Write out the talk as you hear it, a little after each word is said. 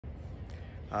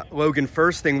Logan,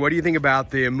 first thing, what do you think about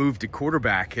the move to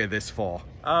quarterback this fall?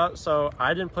 So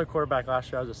I didn't play quarterback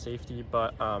last year. I was a safety,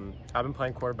 but I've been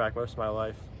playing quarterback most of my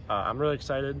life. I'm really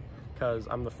excited because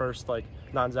I'm the first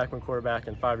non-Zachman quarterback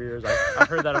in 5 years. I've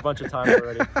heard that a bunch of times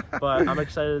already, but I'm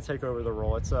excited to take over the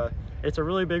role. It's a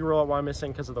really big role at Wyomissing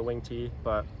because of the wing tee,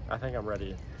 but I think I'm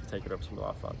ready to take it over. It's gonna be a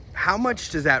lot of fun. How much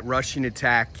does that rushing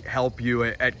attack help you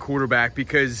at quarterback?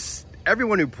 Because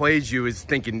everyone who plays you is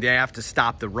thinking they have to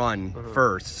stop the run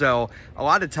first. So a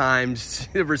lot of times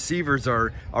the receivers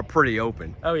are pretty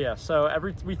open. Oh yeah, so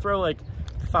we throw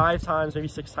 5 times, maybe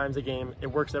 6 times a game. It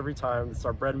works every time. It's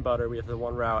our bread and butter. We have the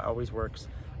one route, always works.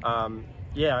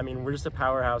 Yeah, I mean, we're just a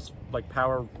powerhouse,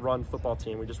 power run football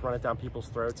team. We just run it down people's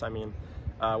throats. I mean,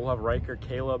 we'll have Riker,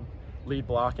 Caleb, lead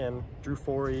blocking, Drew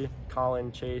Forey,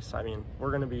 Colin, Chase. I mean,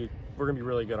 we're gonna be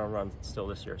really good on runs still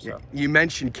this year. So you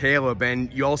mentioned Caleb,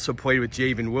 and you also played with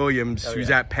Javen Williams, who's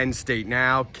at Penn State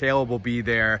now. Caleb will be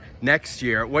there next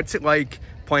year. What's it like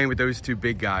playing with those two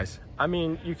big guys? I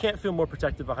mean, you can't feel more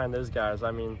protected behind those guys.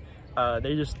 I mean,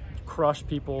 they just crush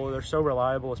people. They're so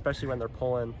reliable, especially when they're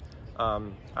pulling.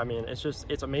 I mean,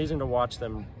 it's amazing to watch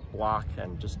them block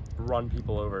and just run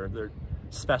people over. They're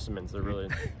specimens. They're really,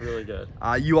 really good.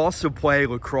 You also play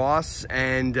lacrosse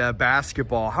and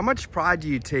basketball. How much pride do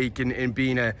you take in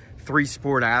being a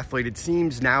 3-sport athlete? It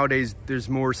seems nowadays there's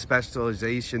more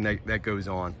specialization that goes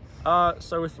on.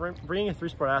 So with being a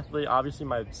 3-sport athlete, obviously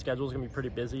my schedule is going to be pretty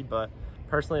busy, but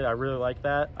personally, I really like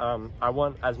that. I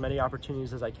want as many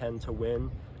opportunities as I can to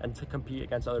win and to compete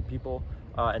against other people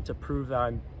and to prove that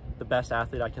I'm the best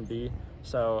athlete I can be.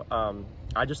 So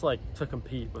I just like to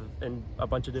compete in a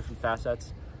bunch of different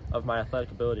facets of my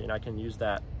athletic ability, and I can use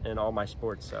that in all my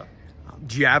sports. So,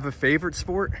 do you have a favorite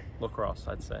sport? Lacrosse,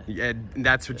 I'd say. Yeah, and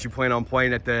that's what you plan on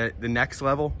playing at the next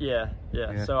level? Yeah.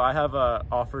 So I have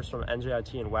offers from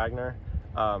NJIT and Wagner.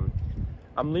 I'm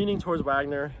leaning towards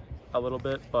Wagner a little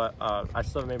bit, but I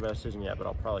still haven't made my decision yet, but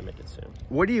I'll probably make it soon.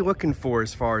 What are you looking for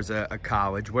as far as a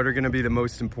college? What are going to be the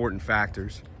most important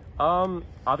factors?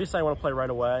 Obviously I want to play right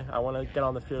away. I want to get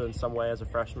on the field in some way as a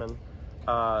freshman.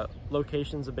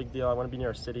 Location's a big deal. I want to be near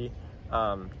a city,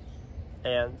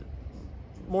 and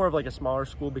more of a smaller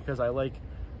school, because I like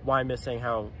Wyomissing,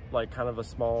 how kind of a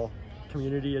small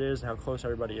community it is and how close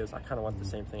everybody is. I kind of want the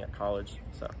same thing at college.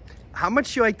 So how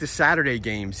much do you like the Saturday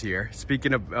games here?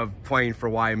 Speaking of playing for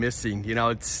Wyomissing, you know,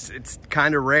 it's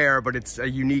kind of rare, but it's a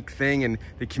unique thing, and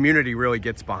the community really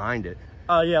gets behind it.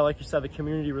 Yeah, like you said, the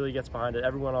community really gets behind it.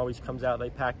 Everyone always comes out. They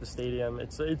pack the stadium.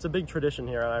 It's a big tradition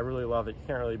here, and I really love it. You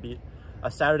can't really beat a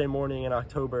Saturday morning in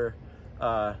October,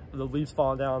 the leaves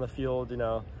falling down on the field, you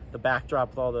know, the backdrop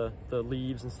with all the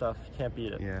leaves and stuff. You can't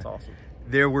beat it. Yeah. It's awesome.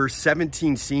 There were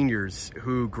 17 seniors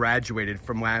who graduated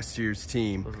from last year's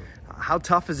team. How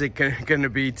tough is it going to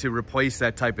be to replace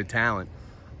that type of talent?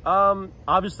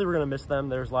 Obviously, we're going to miss them.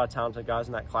 There's a lot of talented guys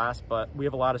in that class, but we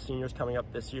have a lot of seniors coming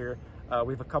up this year.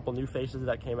 We have a couple new faces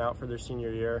that came out for their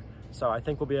senior year, so I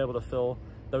think we'll be able to fill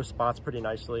those spots pretty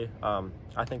nicely.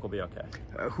 I think we'll be okay.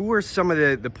 Who are some of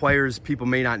the players people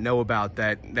may not know about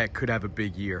that could have a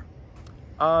big year?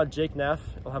 Jake Neff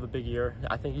will have a big year.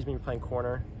 I think he's going to be playing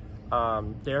corner.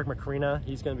 Derek McCarina,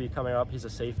 he's going to be coming up. He's a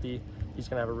safety. He's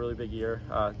going to have a really big year,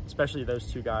 especially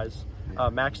those two guys.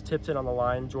 Max Tipton on the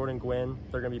line, Jordan Gwynn,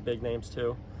 they're going to be big names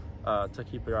too. To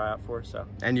keep your eye out for. So,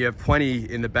 and you have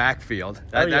plenty in the backfield.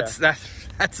 That's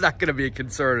not going to be a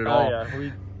concern at all. Yeah,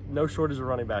 no shortage of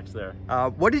running backs there.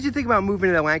 What did you think about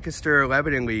moving to the Lancaster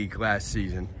Lebanon League last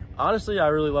season? Honestly, I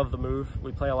really love the move.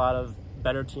 We play a lot of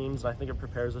better teams, and I think it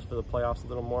prepares us for the playoffs a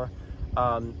little more.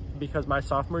 Because my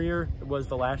sophomore year was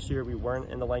the last year we weren't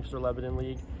in the Lancaster Lebanon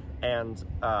League, and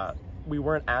we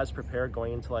weren't as prepared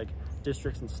going into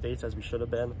districts and states as we should have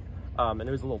been. And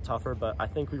it was a little tougher, but I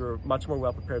think we were much more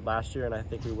well prepared last year, and I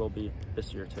think we will be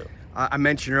this year too. I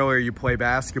mentioned earlier you play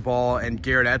basketball, and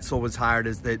Garrett Etzel was hired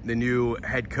as the new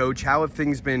head coach. How have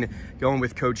things been going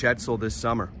with Coach Etzel this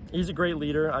summer? He's a great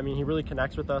leader. I mean, he really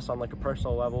connects with us on a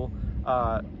personal level.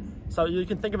 So you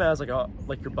can think of him as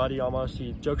like your buddy almost.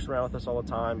 He jokes around with us all the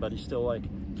time, but he still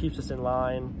keeps us in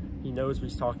line. He knows what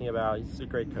he's talking about. He's a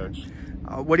great coach.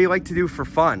 What do you like to do for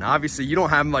fun? Obviously, you don't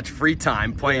have much free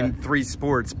time playing 3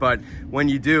 sports, but when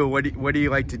you do, what do you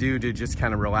like to do to just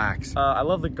kind of relax? I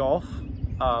love the golf.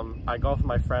 I golf with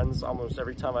my friends almost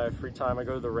every time I have free time. I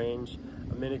go to the range.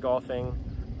 I'm mini golfing.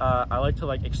 I like to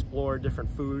explore different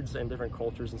foods and different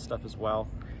cultures and stuff as well.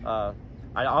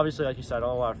 I obviously, like you said, I don't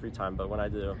have a lot of free time, but when I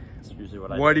do, it's usually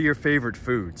what I do. What are your favorite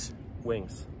foods?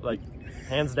 Wings,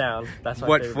 hands down. That's my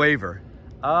What favorite. flavor?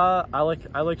 I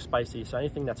like spicy, so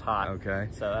anything that's hot. Okay.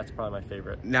 So that's probably my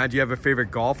favorite. Now, do you have a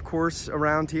favorite golf course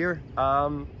around here?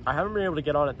 I haven't been able to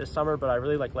get on it this summer, but I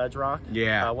really like Ledge Rock.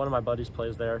 Yeah. One of my buddies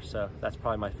plays there, so that's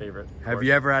probably my favorite course. Have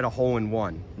you ever had a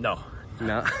hole-in-one? No.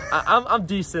 No? I'm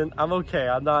decent. I'm okay.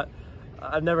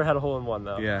 I've never had a hole-in-one,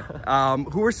 though. Yeah.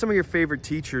 Who are some of your favorite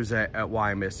teachers at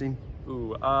Wyomissing?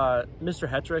 Ooh, Mr.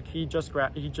 Hetrick, he just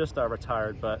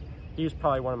retired, but he was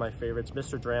probably one of my favorites.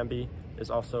 Mr. Dramby is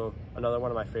also another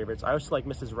one of my favorites. I also like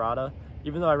Mrs. Rada,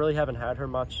 even though I really haven't had her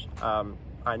much.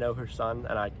 I know her son,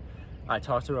 and I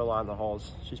talk to her a lot in the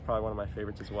halls. She's probably one of my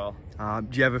favorites as well.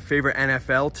 Do you have a favorite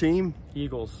NFL team?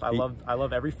 Eagles. I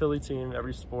love every Philly team,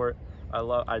 every sport.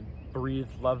 I breathe,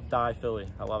 love, die Philly.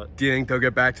 I love it. Do you think they'll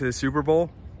get back to the Super Bowl?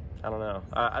 I don't know.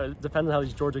 It depends on how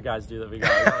these Georgia guys do that we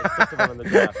got. We got like 6 of them in the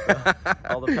draft. So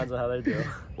all depends on how they do.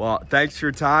 Well, thanks for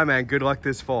your time, and good luck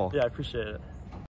this fall. Yeah, I appreciate it.